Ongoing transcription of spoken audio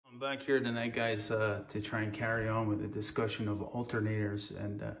back here tonight, guys, to try and carry on with the discussion of alternators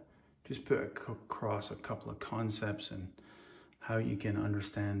and just put across a couple of concepts and how you can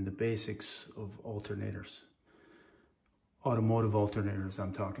understand the basics of alternators. Automotive alternators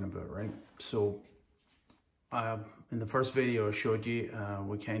I'm talking about, right? So in the first video I showed you,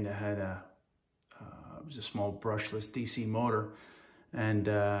 we kind of had it was a small brushless DC motor, and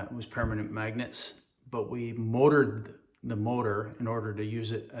it was permanent magnets, but we motored the motor in order to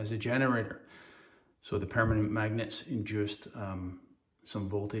use it as a generator. So the permanent magnets induced some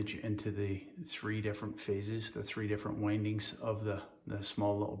voltage into the three different phases, the three different windings of the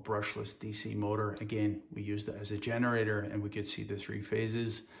small little brushless DC motor. Again, we used it as a generator and we could see the three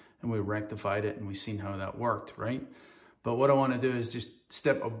phases, and we rectified it and we seen how that worked, right? But what I want to do is just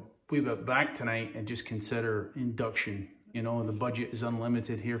step a wee bit back tonight and just consider induction. You know, the budget is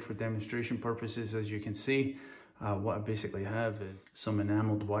unlimited here for demonstration purposes, as you can see. What I basically have is some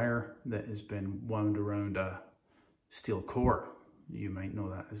enameled wire that has been wound around a steel core. You might know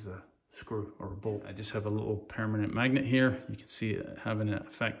that as a screw or a bolt. I just have a little permanent magnet here. You can see it having an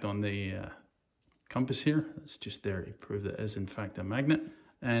effect on the compass here. It's just there to prove that it is in fact a magnet.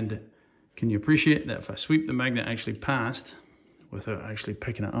 And can you appreciate that if I sweep the magnet actually past, without actually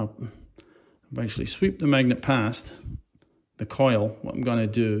picking it up, if I actually sweep the magnet past the coil, what I'm going to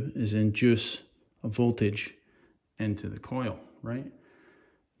do is induce a voltage into the coil, right?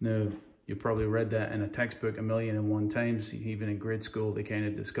 Now, you probably read that in a textbook 1,000,001 times. Even in grade school, they kind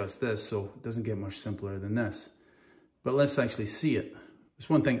of discussed this, so it doesn't get much simpler than this. But let's actually see it. It's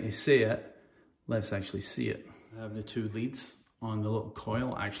one thing to say it, let's actually see it. I have the two leads on the little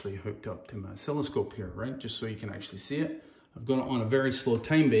coil actually hooked up to my oscilloscope here, right? Just so you can actually see it. I've got it on a very slow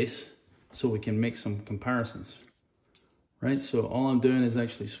time base so we can make some comparisons, right? So all I'm doing is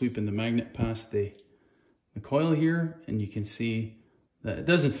actually sweeping the magnet past the coil here, and you can see that it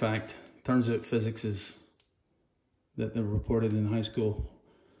does in fact, turns out physics is that they're reported in high school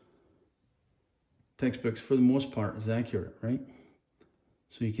textbooks for the most part is accurate, right?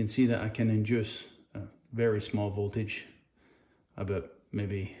 So you can see that I can induce a very small voltage, about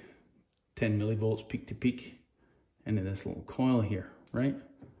maybe 10 millivolts peak to peak, into this little coil here, right?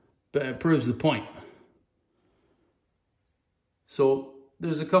 But it proves the point. So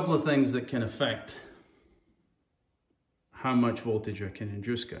there's a couple of things that can affect how much voltage I can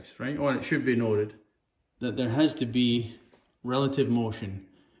induce, guys, right? Well, it should be noted that there has to be relative motion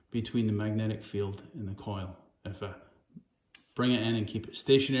between the magnetic field and the coil. If I bring it in and keep it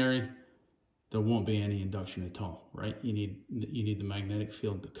stationary, there won't be any induction at all, right? You need the magnetic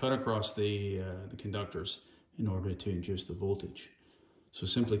field to cut across the conductors in order to induce the voltage. So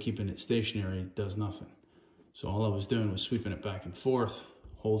simply keeping it stationary does nothing. So all I was doing was sweeping it back and forth,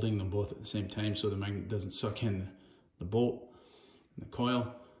 holding them both at the same time so the magnet doesn't suck in the bolt and the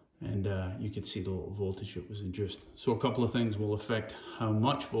coil, and you can see the little voltage that was induced. So a couple of things will affect how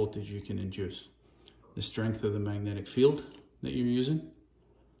much voltage you can induce. The strength of the magnetic field that you're using,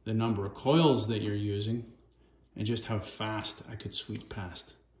 the number of coils that you're using, and just how fast I could sweep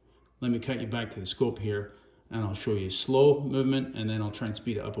past. Let me cut you back to the scope here, and I'll show you slow movement, and then I'll try and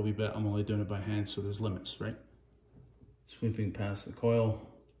speed it up a wee bit. I'm only doing it by hand, so there's limits, right? Sweeping past the coil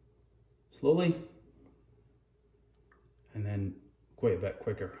slowly, and then quite a bit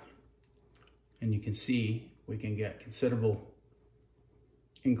quicker. And you can see we can get considerable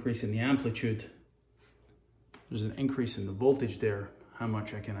increase in the amplitude. There's an increase in the voltage there, how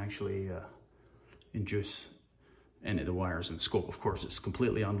much I can actually induce into the wires. And the scope, of course, is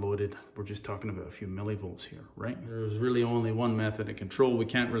completely unloaded. We're just talking about a few millivolts here, right? There's really only one method of control. We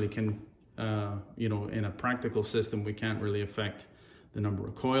can't really, you know, in a practical system, we can't really affect the number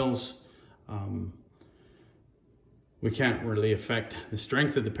of coils. We can't really affect the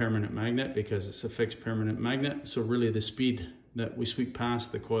strength of the permanent magnet because it's a fixed permanent magnet. So really the speed that we sweep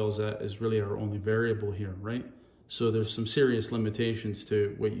past the coils at is really our only variable here, right? So there's some serious limitations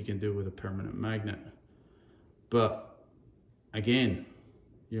to what you can do with a permanent magnet. But again,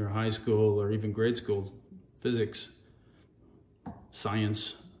 your high school or even grade school physics,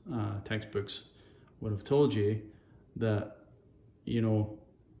 science textbooks would have told you that, you know,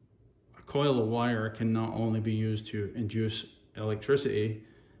 coil of wire can not only be used to induce electricity,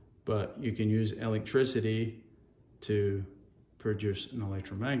 but you can use electricity to produce an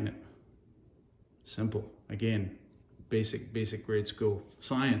electromagnet. Simple. Again, basic grade school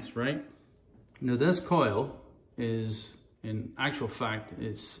science, right? Now this coil is, in actual fact,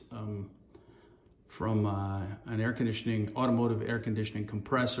 it's from an automotive air conditioning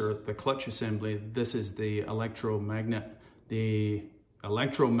compressor, the clutch assembly. This is the electromagnet. The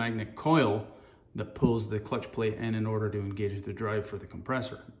electromagnet coil that pulls the clutch plate in order to engage the drive for the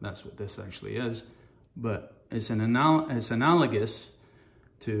compressor. That's what this actually is. But it's analogous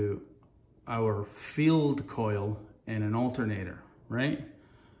to our field coil in an alternator, right?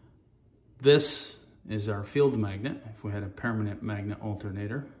 This is our field magnet. If we had a permanent magnet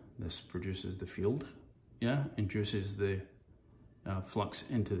alternator, this produces the field, yeah, induces the flux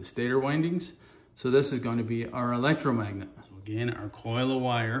into the stator windings. So this is going to be our electromagnet. So again, our coil of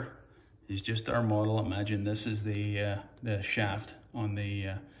wire is just our model. Imagine this is the shaft on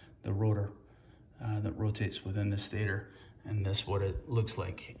the rotor that rotates within the stator, and this is what it looks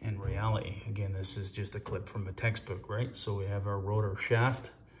like in reality. Again, this is just a clip from a textbook, right? So we have our rotor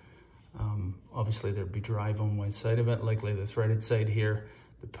shaft. Obviously there'd be drive on one side of it, likely the threaded side here.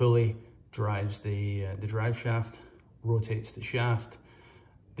 The pulley drives the drive shaft, rotates the shaft.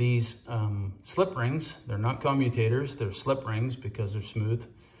 These slip rings, they're not commutators, they're slip rings because they're smooth.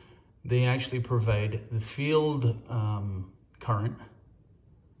 They actually provide the field current.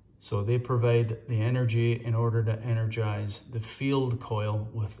 So they provide the energy in order to energize the field coil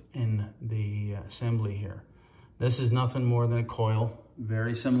within the assembly here. This is nothing more than a coil,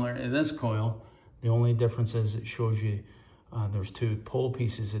 very similar to this coil. The only difference is it shows you there's two pole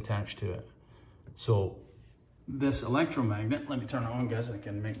pieces attached to it. So this electromagnet, let me turn it on, guys, I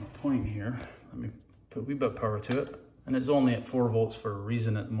can make my point here. Let me put a wee bit of power to it. And it's only at 4 volts for a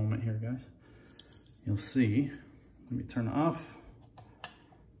reason at the moment here, guys. You'll see, let me turn it off.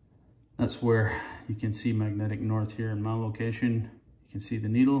 That's where you can see magnetic north here in my location. You can see the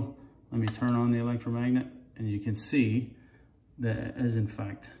needle. Let me turn on the electromagnet and you can see that it is in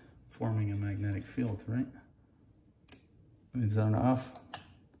fact forming a magnetic field, right? Let me turn it off.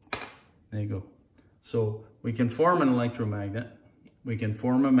 There you go. So we can form an electromagnet. We can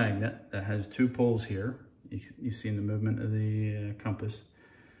form a magnet that has 2 poles here. You see the movement of the compass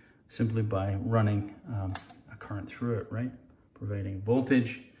simply by running a current through it, right? Providing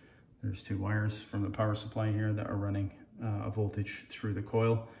voltage. There's 2 wires from the power supply here that are running a voltage through the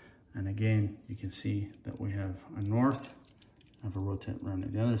coil. And again, you can see that we have a north. I have a rotate around to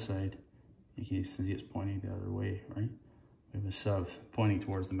the other side. You can see it's pointing the other way, right? We have a south pointing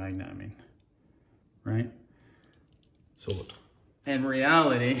towards the magnet, I mean, right? So in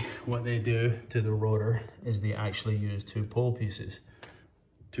reality, what they do to the rotor is they actually use 2 pole pieces.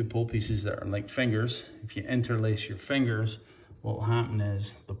 2 pole pieces that are like fingers. If you interlace your fingers, what will happen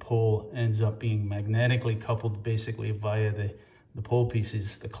is the pole ends up being magnetically coupled basically via the pole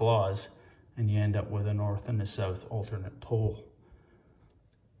pieces, the claws, and you end up with a north and a south alternate pole.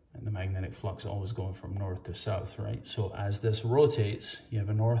 And the magnetic flux always going from north to south, right? So as this rotates, you have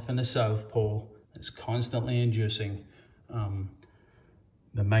a north and a south pole that's constantly inducing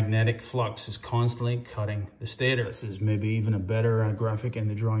the magnetic flux is constantly cutting the stator. This is maybe even a better graphic in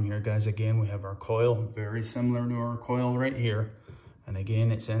the drawing here, guys. Again, we have our coil, very similar to our coil right here. And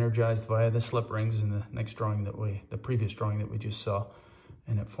again, it's energized via the slip rings in the next drawing the previous drawing that we just saw.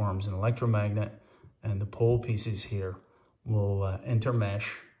 And it forms an electromagnet, and the pole pieces here will intermesh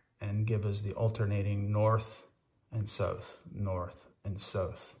and give us the alternating north and south, north and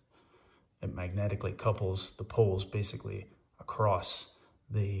south. It magnetically couples the poles basically across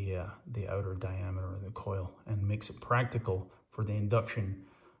the outer diameter of the coil and makes it practical for the induction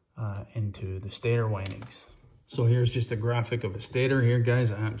into the stator windings. So here's just a graphic of a stator here,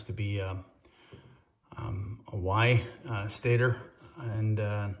 guys. It happens to be a Y stator, and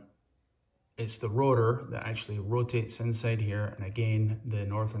it's the rotor that actually rotates inside here. And again, the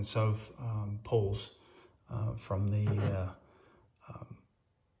north and south poles from the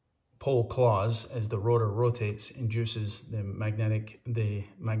pole claws, as the rotor rotates, induces the magnetic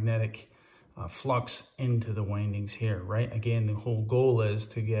flux into the windings here, right? Again, the whole goal is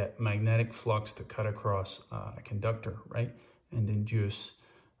to get magnetic flux to cut across a conductor, right? And induce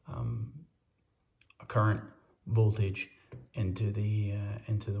a current voltage into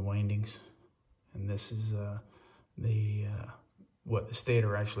the windings. And this is what the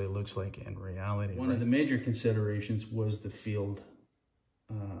stator actually looks like in reality. One of the major considerations was the field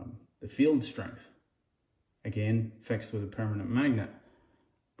strength. Again, fixed with a permanent magnet.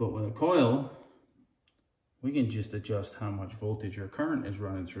 But with a coil, we can just adjust how much voltage or current is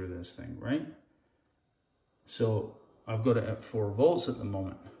running through this thing, right? So I've got it at 4 volts at the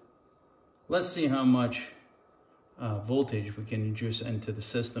moment. Let's see how much voltage we can induce into the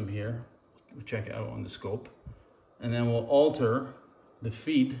system here. We'll check it out on the scope. And then we'll alter the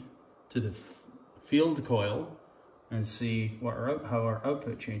feed to the field coil and see what how our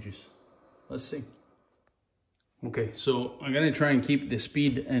output changes. Let's see. Okay, so I'm going to try and keep the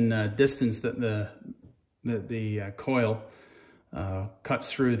speed and distance that the coil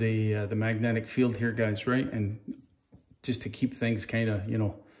cuts through the magnetic field here, guys, right? And just to keep things kind of, you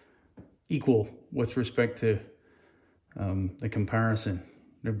know, equal with respect to the comparison.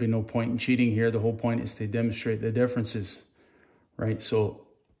 There'd be no point in cheating here. The whole point is to demonstrate the differences, right? So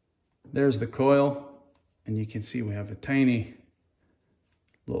there's the coil, and you can see we have a tiny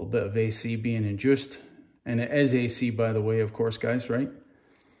little bit of AC being induced, and it is AC, by the way, of course, guys, right?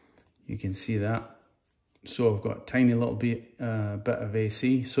 You can see that. So I've got a tiny little bit of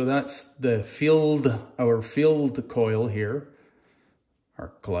AC. So that's the field, our field coil here,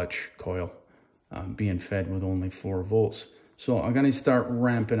 our clutch coil, being fed with only 4 volts. So I'm going to start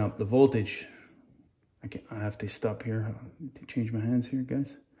ramping up the voltage. I have to stop here. I need to change my hands here,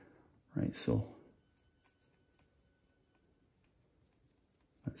 guys. Right, so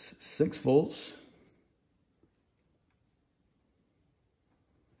that's 6 volts.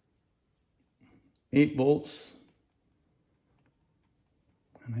 8 volts.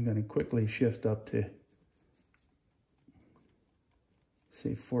 And I'm going to quickly shift up to,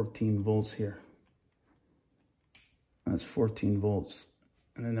 say, 14 volts here. That's 14 volts.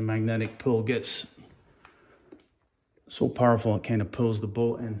 And then the magnetic pull gets so powerful it kind of pulls the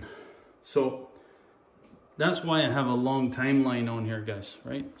bolt in. So that's why I have a long timeline on here, guys,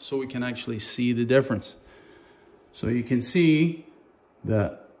 right? So we can actually see the difference. So you can see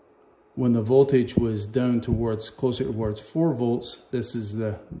that when the voltage was down towards, closer towards 4 volts, this is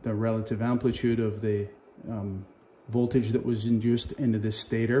the relative amplitude of the voltage that was induced into the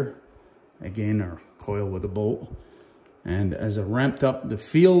stator, again, our coil with a bolt. And as I ramped up the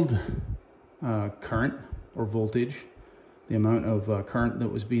field current or voltage, the amount of current that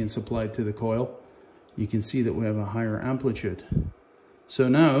was being supplied to the coil, you can see that we have a higher amplitude. So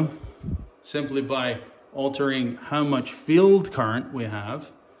now, simply by altering how much field current we have,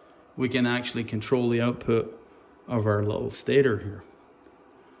 we can actually control the output of our little stator here.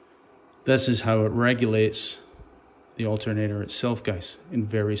 This is how it regulates the alternator itself, guys, in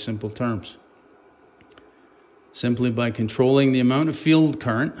very simple terms. Simply by controlling the amount of field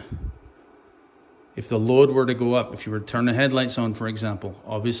current. If the load were to go up, if you were to turn the headlights on, for example,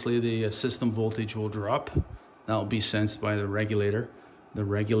 obviously the system voltage will drop. That will be sensed by the regulator. The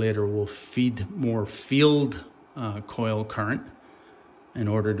regulator will feed more field coil current in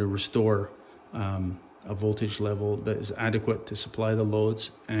order to restore a voltage level that is adequate to supply the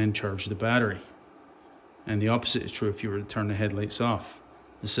loads and charge the battery. And the opposite is true if you were to turn the headlights off.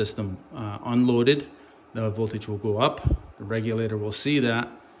 The system unloaded, the voltage will go up. The regulator will see that,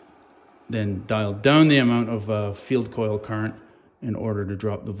 then dial down the amount of field coil current in order to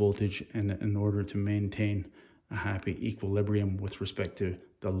drop the voltage and in order to maintain a happy equilibrium with respect to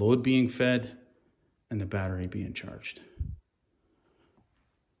the load being fed and the battery being charged.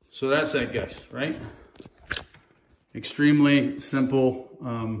 So that's it, guys, right? Extremely simple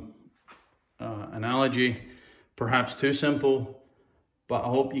analogy, perhaps too simple, but I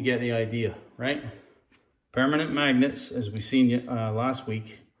hope you get the idea, right? Permanent magnets, as we seen last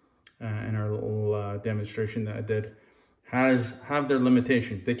week in our little demonstration that I did, have their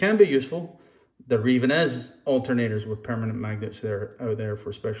limitations. They can be useful. There even is alternators with permanent magnets out there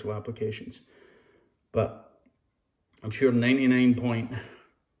for special applications. But I'm sure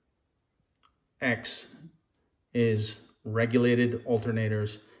 99.x is regulated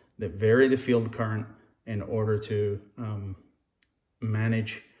alternators that vary the field current in order to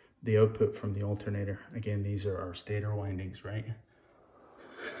manage the output from the alternator. Again, these are our stator windings, right?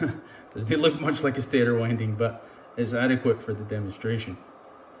 They look much like a stator winding, but is adequate for the demonstration.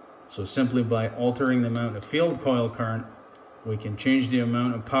 So simply by altering the amount of field coil current, we can change the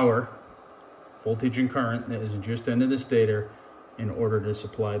amount of power, voltage and current that is induced into the stator in order to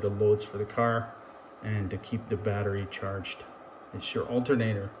supply the loads for the car and to keep the battery charged. It's your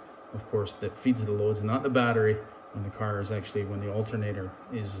alternator, of course, that feeds the loads, not the battery when the car is actually, when the alternator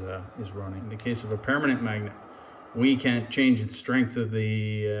is running. In the case of a permanent magnet, we can't change the strength of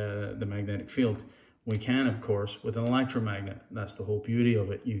the magnetic field. We can, of course, with an electromagnet. That's the whole beauty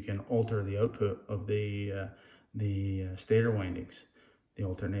of it. You can alter the output of the stator windings, the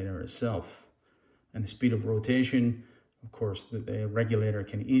alternator itself. And the speed of rotation, of course, the regulator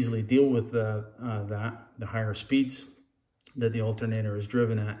can easily deal with that. The higher speeds that the alternator is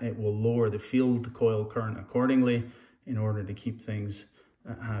driven at, it will lower the field coil current accordingly in order to keep things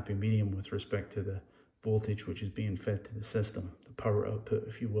at happy medium with respect to the voltage which is being fed to the system. The power output,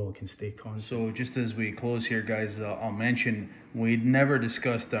 if you will, can stay constant. So just as we close here, guys, I'll mention we'd never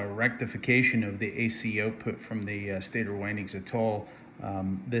discussed a rectification of the AC output from the stator windings at all.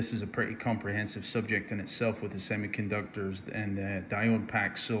 This is a pretty comprehensive subject in itself with the semiconductors and the diode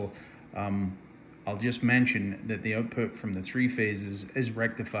packs. So I'll just mention that the output from the 3 phases is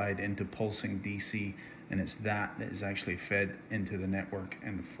rectified into pulsing DC, and it's that is actually fed into the network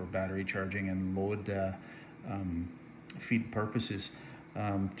and for battery charging and load feed purposes.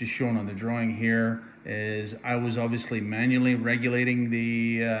 Just shown on the drawing here is I was obviously manually regulating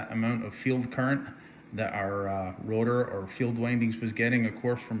the amount of field current that our rotor or field windings was getting, of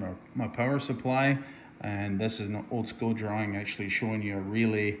course, from my power supply. And this is an old school drawing actually showing you a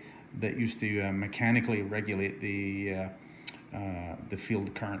relay that used to mechanically regulate the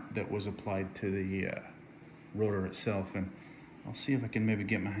field current that was applied to the rotor itself. And I'll see if I can maybe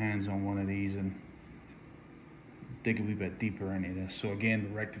get my hands on one of these and dig a wee bit deeper into this. So again,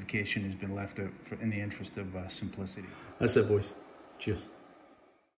 the rectification has been left out in the interest of simplicity. That's it, boys. Cheers.